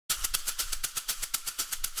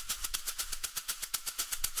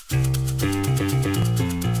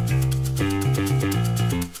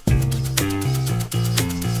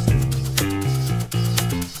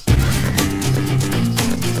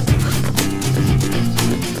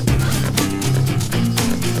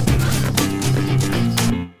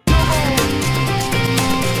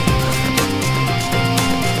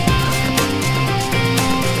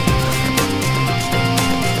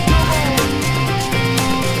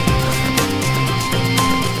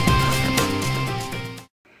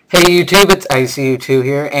Hey YouTube, it's ICU2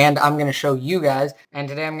 here, and I'm going to show you guys, and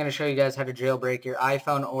today I'm going to show you guys how to jailbreak your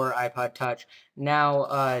iPhone or iPod Touch.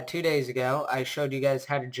 Now, 2 days ago, I showed you guys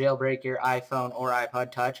how to jailbreak your iPhone or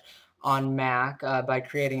iPod Touch on Mac by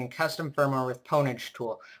creating a custom firmware with Ponage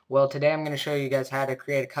tool. Well, today I'm going to show you guys how to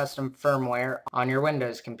create a custom firmware on your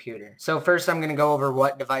Windows computer. So first I'm going to go over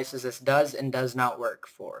what devices this does and does not work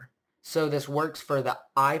for. So this works for the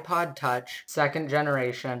iPod Touch, second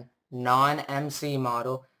generation, non-MC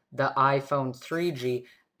model, the iPhone 3G,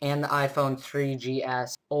 and the iPhone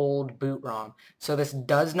 3GS old boot ROM. So this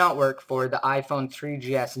does not work for the iPhone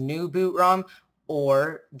 3GS new boot ROM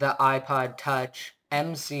or the iPod Touch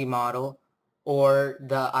MC model or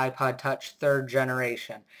the iPod Touch third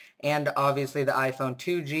generation. And obviously the iPhone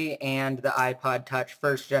 2G and the iPod Touch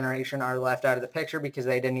first generation are left out of the picture because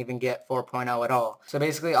they didn't even get 4.0 at all. So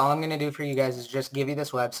basically all I'm going to do for you guys is just give you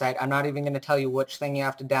this website. I'm not even going to tell you which thing you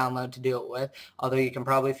have to download to do it with, although you can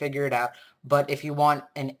probably figure it out. But if you want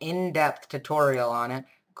an in-depth tutorial on it,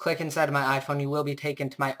 click inside of my iPhone. You will be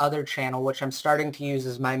taken to my other channel, which I'm starting to use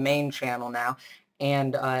as my main channel now.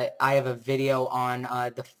 And I have a video on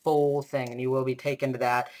the full thing, and you will be taken to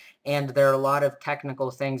that. And there are a lot of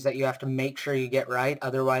technical things that you have to make sure you get right,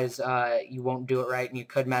 otherwise you won't do it right and you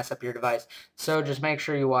could mess up your device. So just make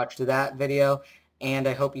sure you watch that video, and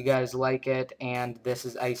I hope you guys like it, and this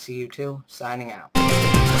is ICU2 signing out.